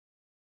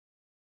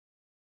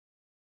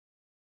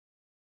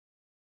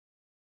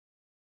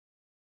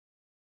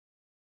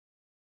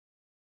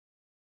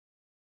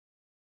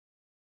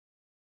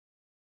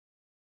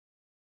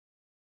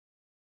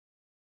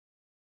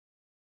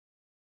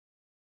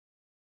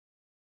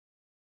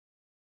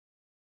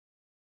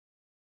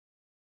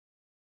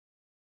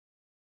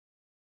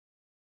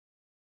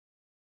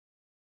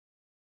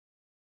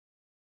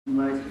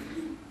invite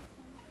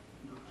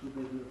Dr.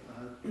 Obaidullah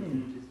Fahad to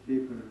present his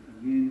paper.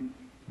 Again,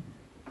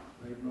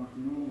 I do not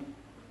know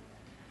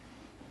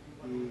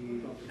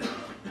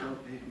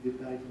the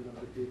title of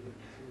the paper.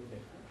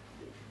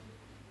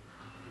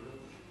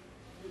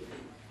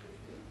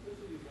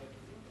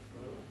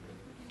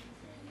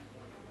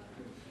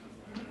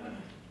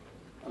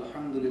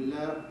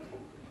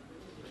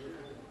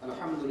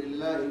 الحمد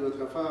لله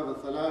وكفى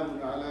وسلام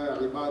على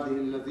عباده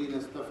الذين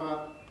اصطفى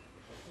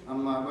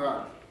اما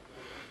بعد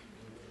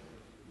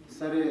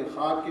سر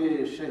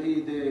خاک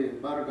شهید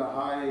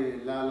برگهای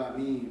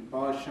لالمی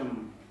پاشم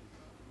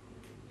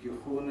کی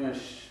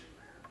خونش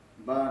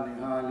با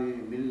نهال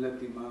ملت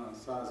ما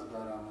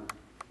سازگار آمد.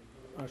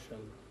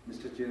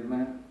 Mr.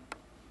 Chairman,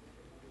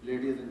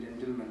 ladies and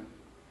gentlemen,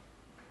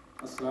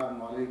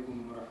 Assalamu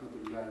alaikum wa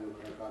rahmatullahi wa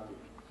barakatuh.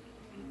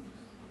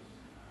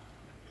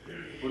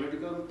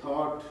 Political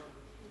thought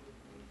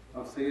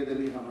of Sayyid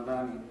Ali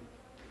Hamadani,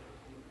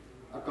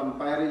 a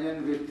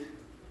comparison with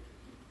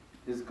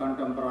his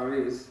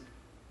contemporaries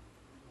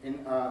in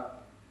a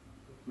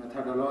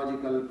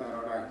methodological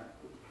paradigm.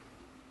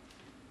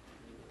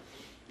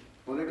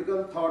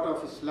 Political thought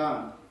of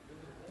Islam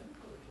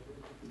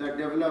that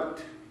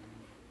developed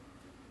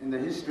in the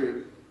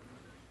history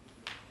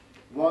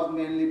was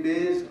mainly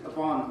based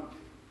upon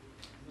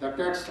the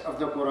text of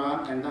the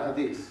Quran and the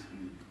Hadith,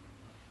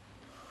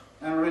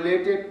 and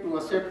related to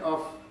a set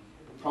of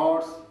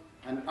thoughts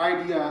and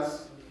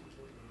ideas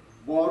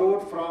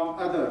borrowed from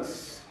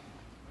others,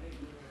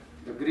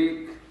 the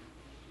Greek,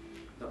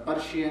 the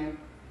Persian,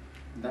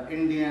 the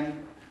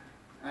Indian,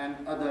 and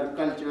other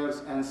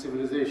cultures and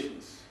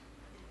civilizations.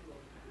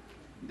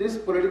 This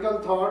political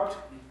thought,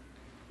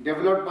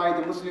 developed by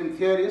the Muslim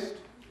theorist,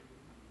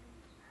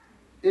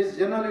 is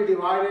generally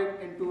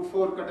divided into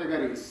four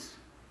categories.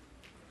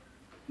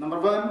 Number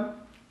one,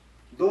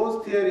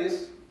 those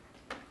theorists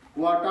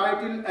who are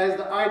titled as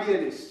the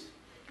idealists,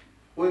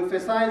 who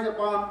emphasize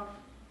upon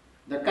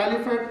the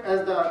caliphate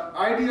as the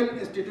ideal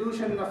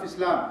institution of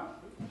Islam,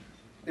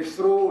 its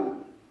role,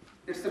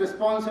 its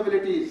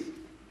responsibilities,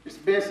 its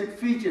basic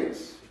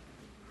features.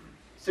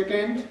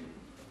 Second,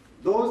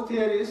 those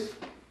theorists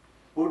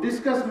who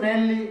discuss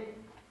mainly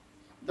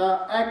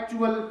the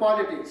actual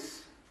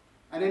politics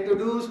and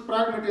introduce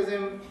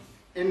pragmatism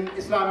in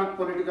Islamic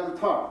political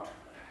thought.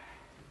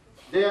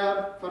 They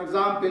are, for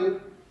example,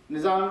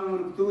 Nizam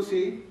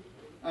al-Tusi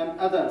and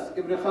others,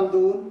 Ibn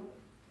Khaldun,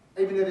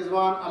 Ibn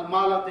Rizwan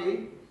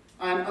al-Maliki,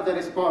 and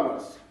other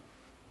scholars.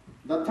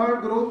 The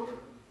third group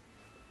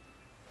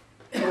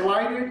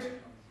provided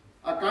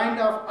a kind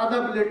of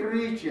adab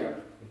literature,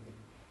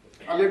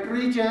 a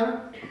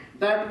literature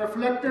that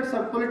reflected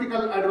some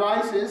political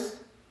advices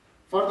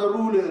for the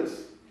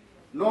rulers,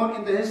 known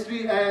in the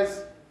history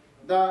as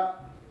the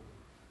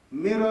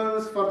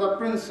mirrors for the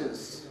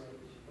princes,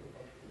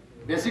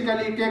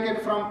 basically taken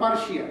from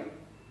Persia,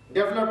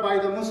 developed by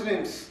the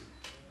Muslims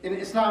in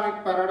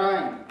Islamic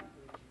paradigm.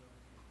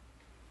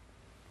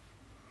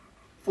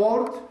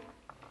 Fourth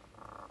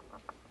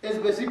is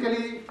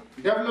basically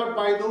developed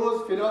by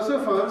those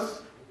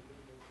philosophers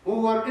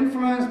who were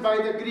influenced by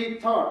the Greek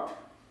thought,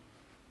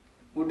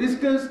 who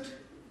discussed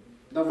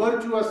the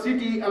virtuous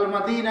city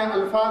Al-Madina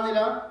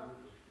Al-Fadila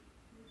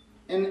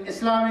in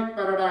Islamic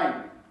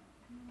paradigm.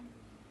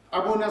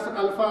 Abu Nasr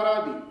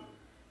Al-Farabi,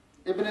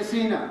 Ibn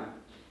Sina,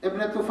 Ibn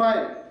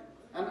Tufail,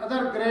 and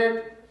other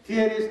great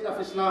theorists of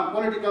Islam,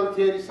 political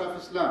theorists of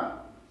Islam.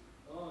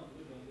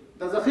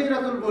 The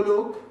Zakhiratul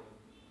Buluk,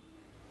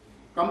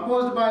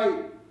 composed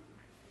by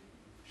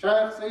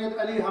Sayyid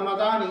Ali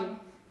Hamadani,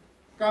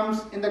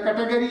 comes in the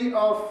category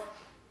of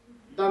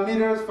the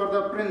mirrors for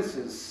the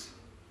princes,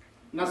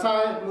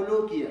 Nasaih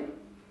Mulukiya,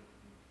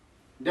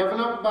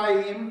 developed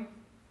by him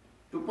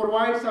to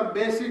provide some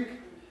basic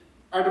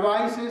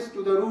advices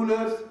to the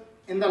rulers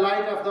in the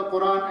light of the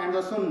Quran and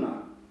the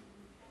Sunnah.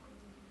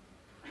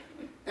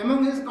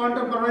 Among his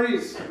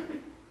contemporaries,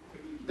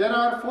 there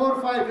are 4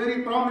 or 5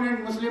 very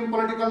prominent Muslim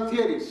political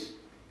theories.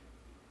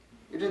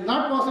 It is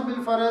not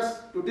possible for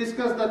us to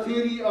discuss the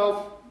theory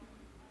of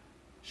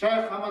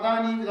Shaykh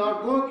Hamadani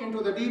without going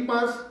into the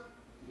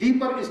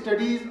deeper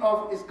studies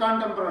of his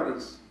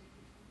contemporaries.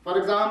 For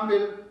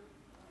example,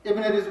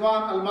 Ibn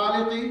Rizwan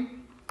al-Maliki,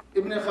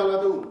 Ibn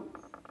Khaldun.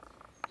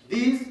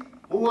 These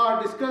who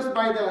are discussed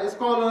by the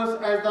scholars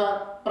as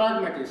the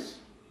pragmatists.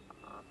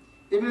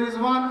 Ibn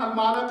Rizwan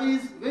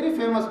al-Maliki's very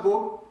famous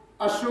book,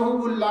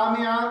 Ash-Shuhub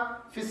al-Lami'a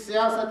fi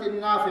Siyasat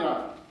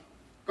al-Nafi'a,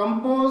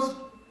 composed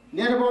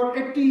near about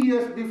 80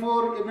 years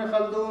before Ibn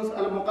Khaldun's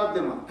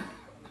Al-Muqaddimah.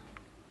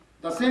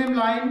 The same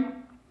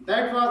line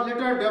that was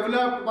later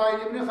developed by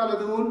Ibn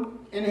Khaldun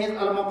in his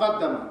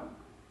Al-Muqaddimah.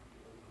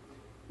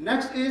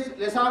 Next is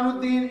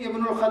Lisanuddin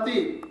ibn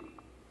al-Khatib,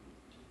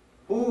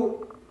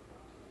 who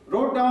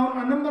wrote down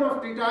a number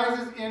of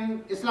treatises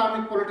in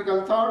Islamic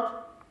political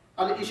thought: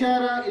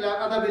 Al-Ishara ila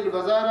Adab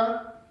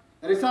al-Wazara,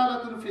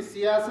 Risalatun fi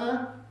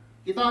Siyasa,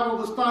 Kitab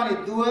Bustan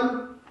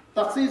al-Duwal,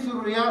 Takhsis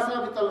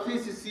al-Riyasa bi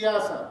Talkhis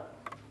al-Siyasa.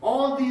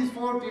 All these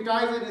 4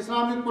 treatises in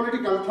Islamic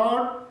political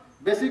thought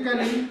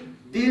basically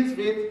deals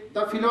with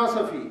the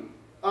philosophy,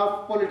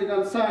 of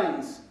political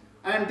science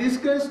and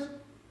discussed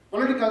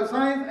political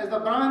science as the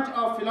branch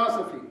of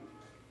philosophy.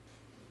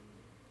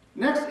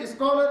 Next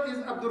scholar is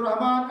Abdul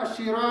Rahman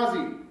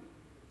al-Shirazi,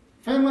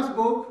 famous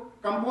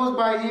book composed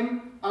by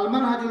him,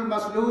 Al-Manhaj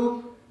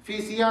al-Masluk fi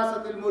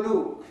Siyasat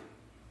al-Muluk,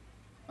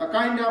 a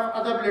kind of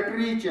adab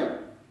literature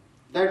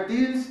that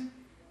deals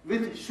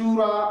with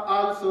Shura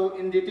also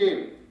in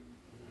detail.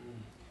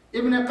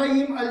 Ibn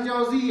Qayyim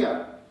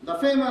al-Jawziyya, the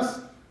famous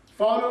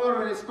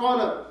follower and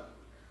scholar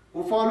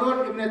who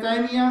followed Ibn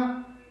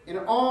Taymiyyah in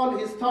all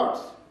his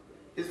thoughts.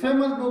 His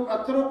famous book,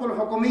 At-Turuq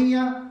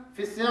al-Hukumiyya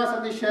fi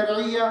Siyasat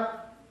al-Shar'iyya,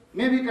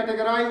 may be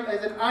categorized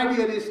as an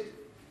idealist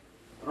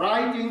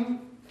writing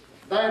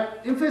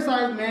that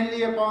emphasized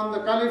mainly upon the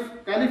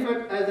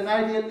caliphate as an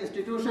ideal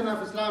institution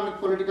of Islamic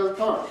political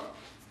thought.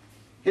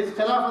 His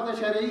Khilafat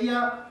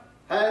al-Shari'iyya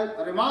has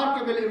a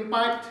remarkable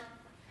impact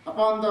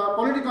upon the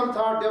political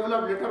thought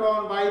developed later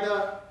on by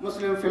the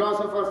Muslim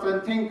philosophers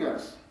and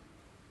thinkers.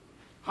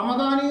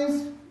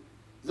 Hamadani's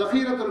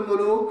Zakhirat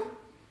al-Muluk,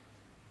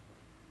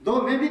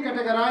 though may be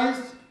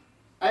categorized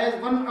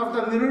as one of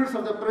the mirrors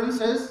of the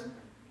princes,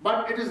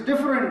 but it is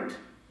different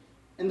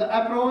in the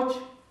approach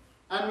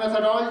and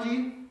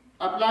methodology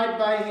applied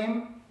by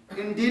him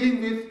in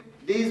dealing with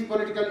these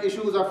political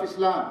issues of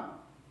Islam.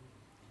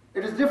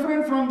 It is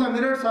different from the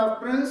mirrors of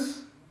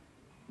Prince,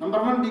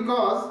 number one,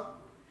 because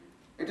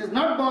it is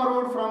not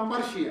borrowed from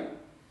Persia,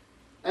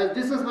 as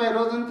discussed by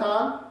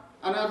Rosenthal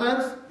and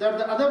others, that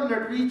the adab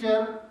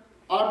literature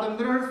or the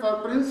mirrors for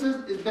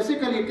princes is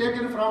basically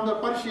taken from the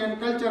Persian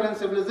culture and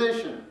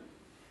civilization.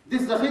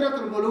 This Zakhirat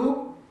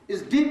al-Muluk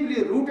is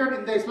deeply rooted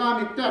in the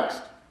Islamic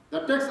text,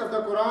 the text of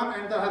the Quran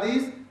and the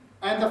Hadith,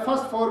 and the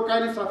first four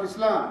caliphs of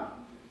Islam.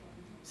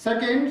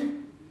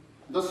 Second,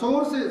 the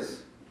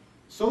sources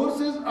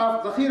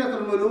of Zakhirat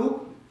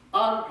al-Muluk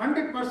are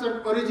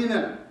 100%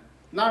 original,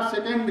 not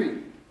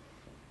secondary.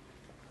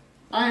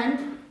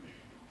 And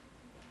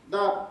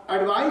the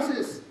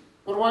advices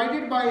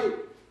provided by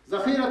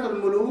Zakhirat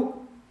al-Muluk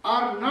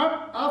are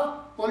not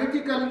of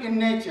political in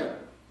nature.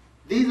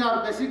 These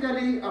are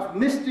basically of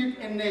mystic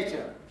in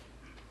nature.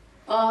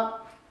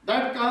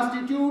 That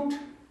constitute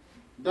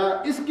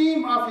the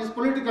scheme of his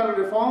political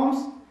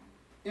reforms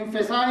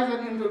emphasized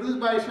and introduced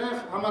by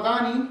Sheikh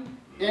Hamadani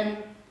in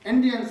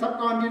Indian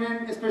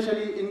subcontinent,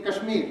 especially in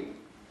Kashmir.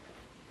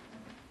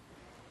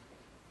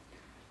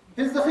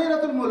 His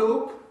Zakhirat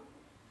al-Muluk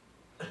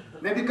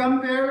may be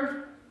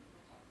compared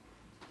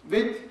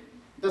with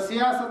the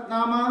Siyasat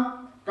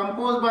Nama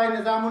composed by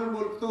Nizam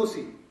al-Mulk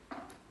Tusi,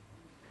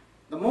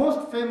 the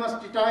most famous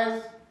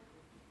treatise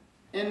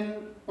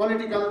in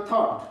political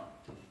thought.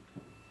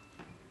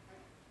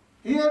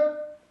 Here,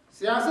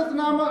 Siyasat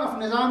Nama of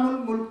Nizam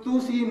al-Mulk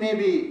Tusi may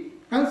be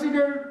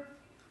considered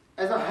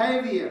as a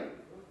heavier,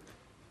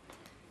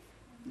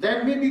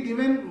 that may be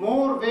given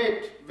more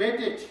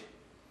weightage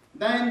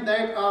than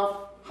that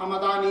of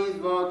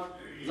Hamadani's work,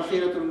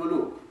 Zakhirat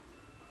al-Muluk.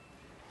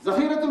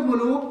 Zakhirat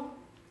al-Muluk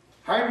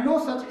had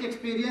no such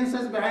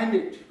experiences behind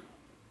it.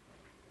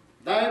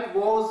 That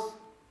was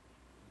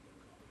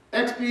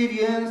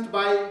experienced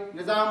by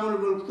Nizam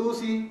al-Mulk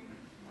Tusi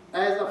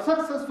as a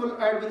successful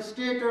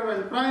administrator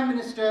and prime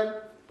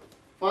minister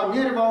for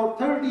near about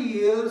 30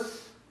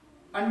 years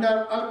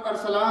under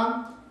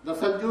Al-Arsalan, the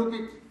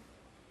Seljuki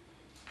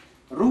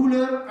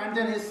ruler, and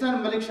then his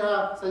son Malik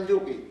Shah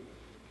Seljuki.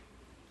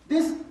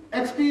 This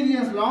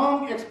experience,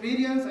 long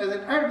experience as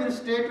an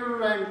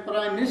administrator and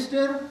prime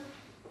minister,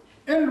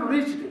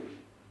 enriched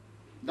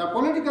the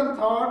political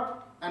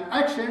thought and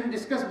action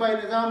discussed by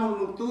Nizam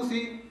al-Mulk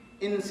Tusi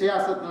in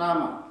Siyasat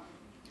Nama.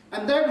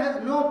 And that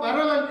has no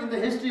parallel in the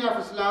history of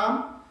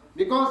Islam,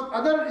 because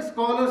other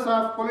scholars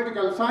of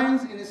political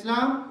science in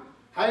Islam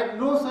had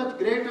no such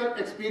greater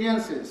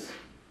experiences.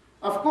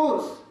 Of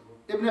course,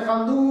 Ibn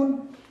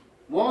Khaldun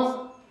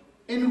was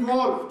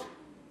involved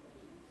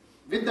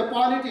with the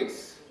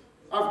politics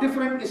of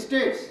different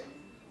states,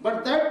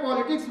 but that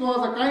politics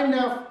was a kind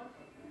of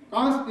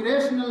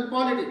conspirational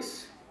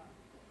politics.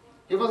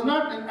 He was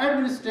not an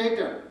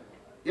administrator.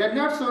 He had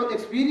not so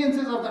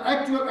experiences of the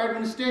actual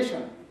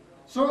administration.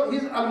 So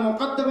his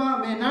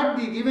Al-Muqaddama may not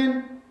be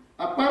given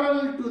a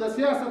parallel to the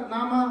Siyasat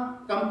Nama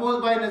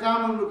composed by Nizam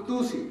al-Mulk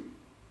Tusi.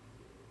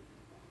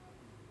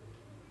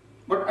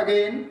 But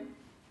again,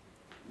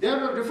 there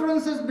are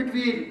differences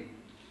between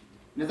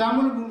Nizam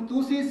al-Mulk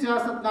Tusi's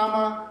Siyasat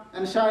Nama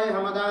and Shah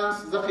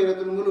Hamadan's Zakhirat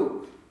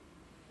al-Muluk.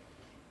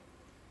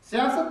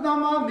 Siyasat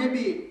Nama may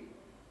be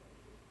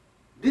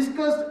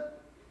discussed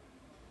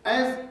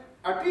as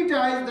a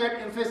treatise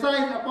that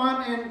emphasizes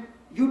upon an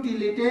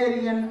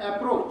utilitarian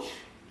approach.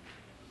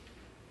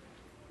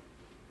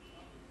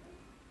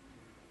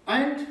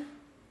 And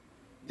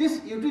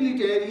this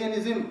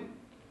utilitarianism,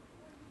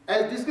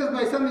 as discussed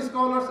by some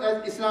scholars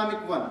as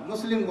Islamic one,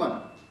 Muslim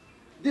one,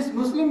 this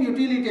Muslim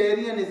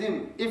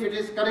utilitarianism, if it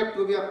is correct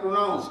to be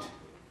pronounced,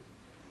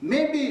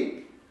 may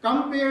be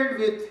compared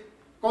with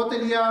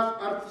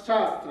Kautilya's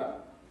Arthashastra,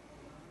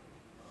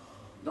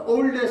 the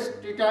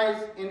oldest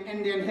treatise in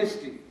Indian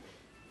history,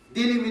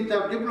 dealing with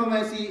the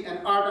diplomacy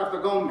and art of the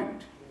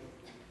government.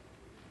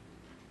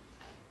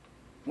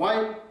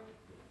 While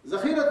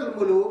Zakhiratul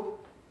Muluk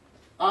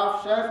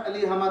of Shaykh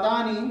Ali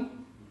Hamadani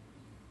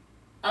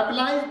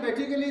applies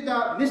particularly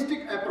the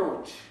mystic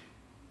approach,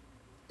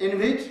 in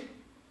which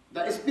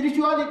the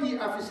spirituality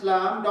of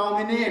Islam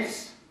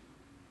dominates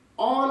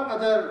all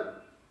other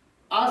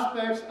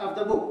aspects of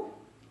the book.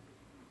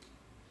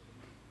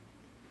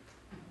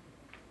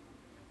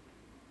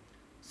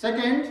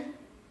 Second,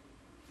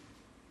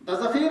 the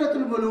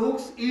Zakhiratul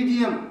Muluk's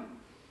idiom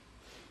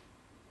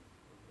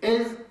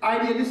is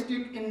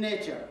idealistic in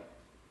nature.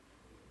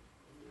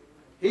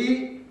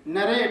 He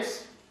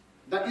narrates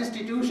the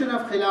institution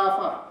of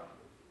Khilafah,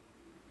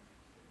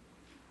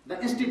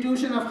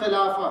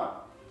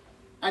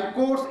 and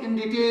quotes in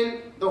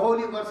detail the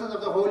holy verses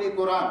of the Holy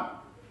Quran.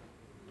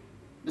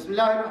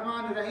 Bismillahir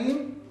Rahmanir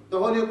Rahim, the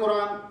Holy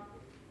Quran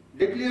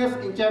declares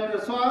in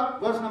chapter Syed,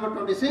 verse number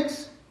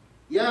 26,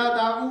 Ya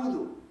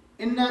Dawood,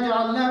 inna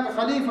ja'alnaka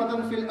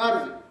khalifatan fil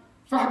ardi,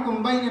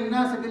 fahkum bayna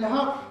an-nas bil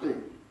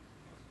haqq.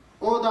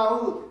 O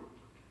Dawood,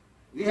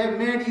 we have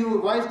made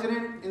you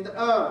vicegerent in the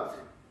earth,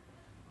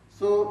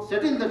 so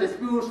settle the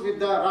disputes with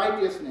the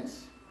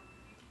righteousness.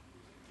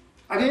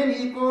 Again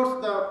he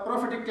quotes the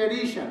prophetic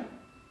tradition,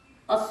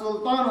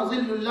 As-Sultanu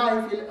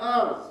Zillullahi fil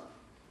Arz.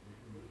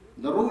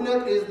 The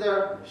ruler is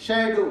the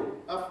shadow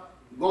of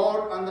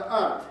God on the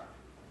earth,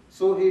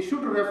 so he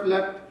should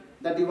reflect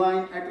the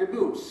divine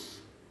attributes.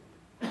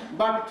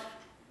 But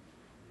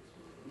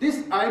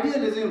this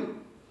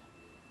idealism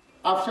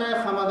of Shaykh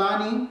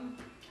Hamadani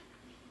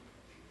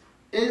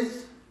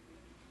is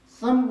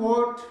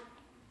somewhat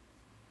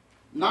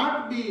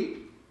not be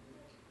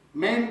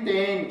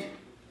maintained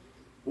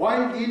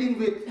while dealing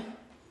with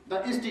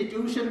the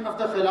institution of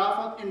the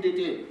Khilafat in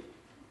detail.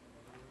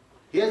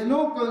 He has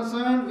no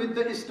concern with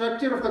the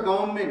structure of the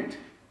government,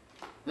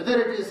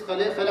 whether it is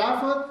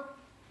Khilafat,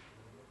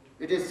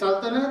 it is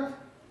Sultanate,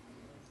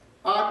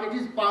 or it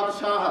is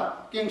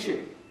Padshah,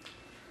 kingship.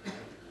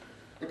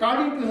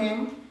 According to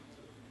him,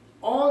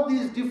 all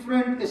these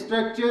different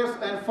structures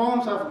and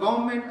forms of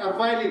government are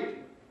valid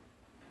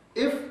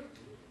if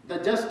the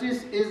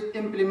justice is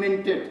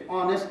implemented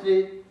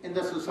honestly in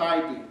the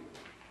society.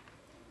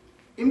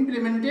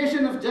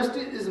 Implementation of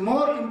justice is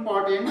more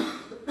important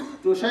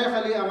to Shaykh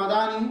Ali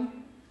Hamadani,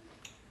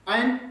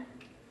 and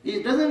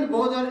he doesn't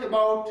bother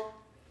about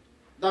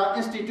the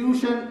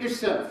institution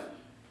itself.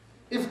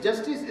 If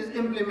justice is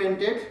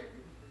implemented,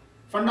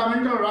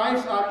 fundamental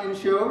rights are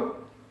ensured,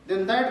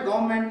 then that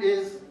government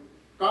is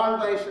called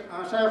by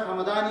Shaykh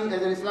Hamadani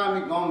as an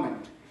Islamic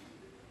government.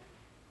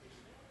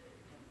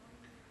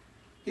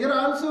 Here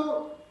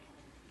also,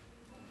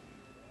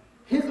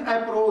 his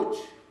approach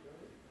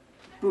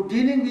to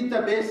dealing with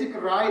the basic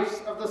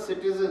rights of the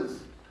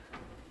citizens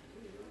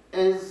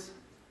is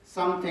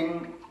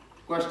something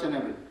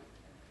questionable.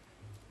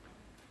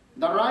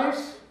 The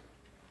rights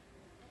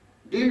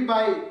dealt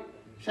by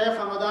Shaykh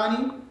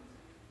Hamadani,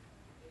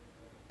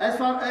 as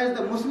far as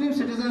the Muslim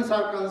citizens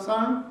are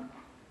concerned,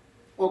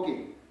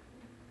 okay,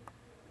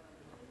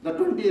 the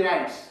 20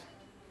 rights.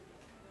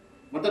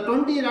 But the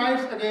 20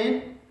 rights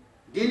again,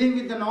 dealing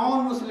with the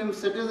non-Muslim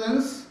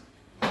citizens,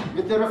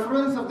 with the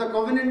reference of the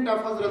covenant of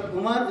Hazrat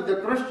Umar with the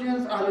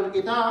Christians, Ahlul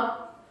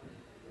Kitab,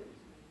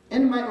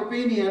 in my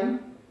opinion,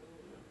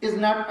 is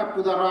not up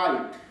to the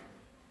right,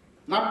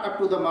 not up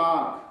to the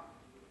mark.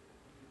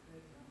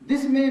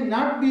 This may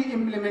not be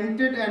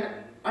implemented and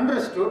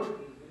understood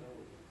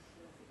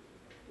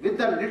with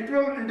the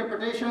literal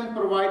interpretations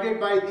provided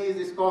by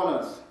these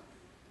scholars.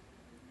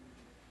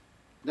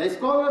 The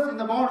scholars in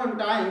the modern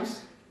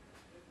times,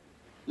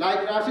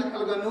 like Rashid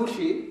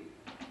Al-Ghanoushi,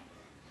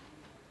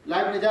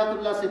 like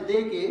Najatullah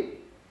Siddiqui,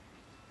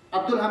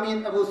 Abdul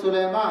Hamid Abu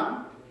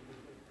Sulaiman,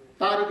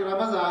 Tariq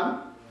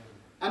Ramazan,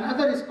 and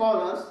other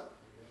scholars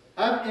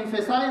have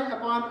emphasized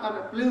upon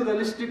a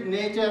pluralistic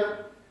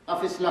nature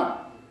of Islam.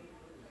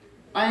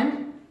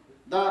 And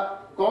the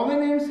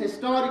covenants,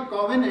 historic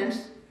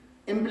covenants,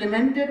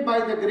 implemented by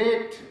the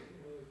great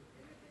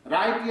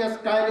righteous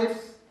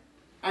caliphs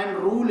and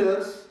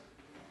rulers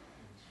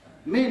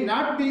may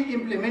not be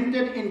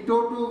implemented in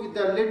toto with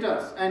the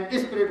letters and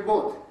spirit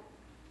both.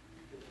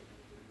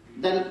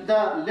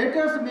 The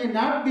letters may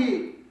not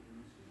be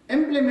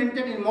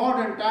implemented in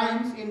modern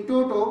times in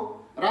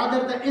toto,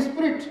 rather the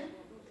spirit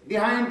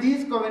behind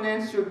these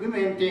covenants should be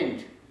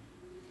maintained.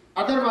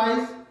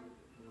 Otherwise,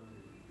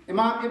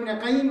 Imam Ibn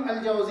Qayyim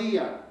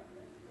al-Jawziyah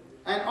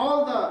and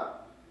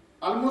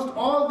almost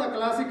all the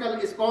classical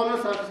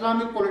scholars of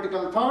Islamic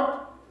political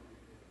thought,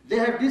 they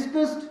have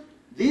discussed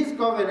these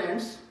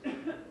covenants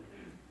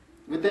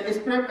with the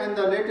spirit and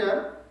the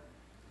letter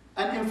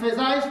and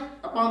emphasized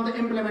upon the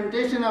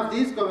implementation of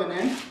these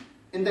covenants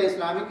in the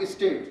Islamic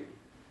State.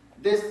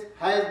 This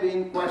has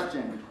been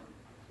questioned.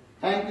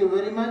 Thank you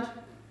very much.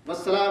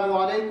 Wassalamu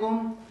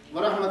alaikum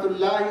wa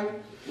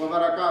rahmatullahi wa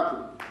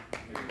barakatuh.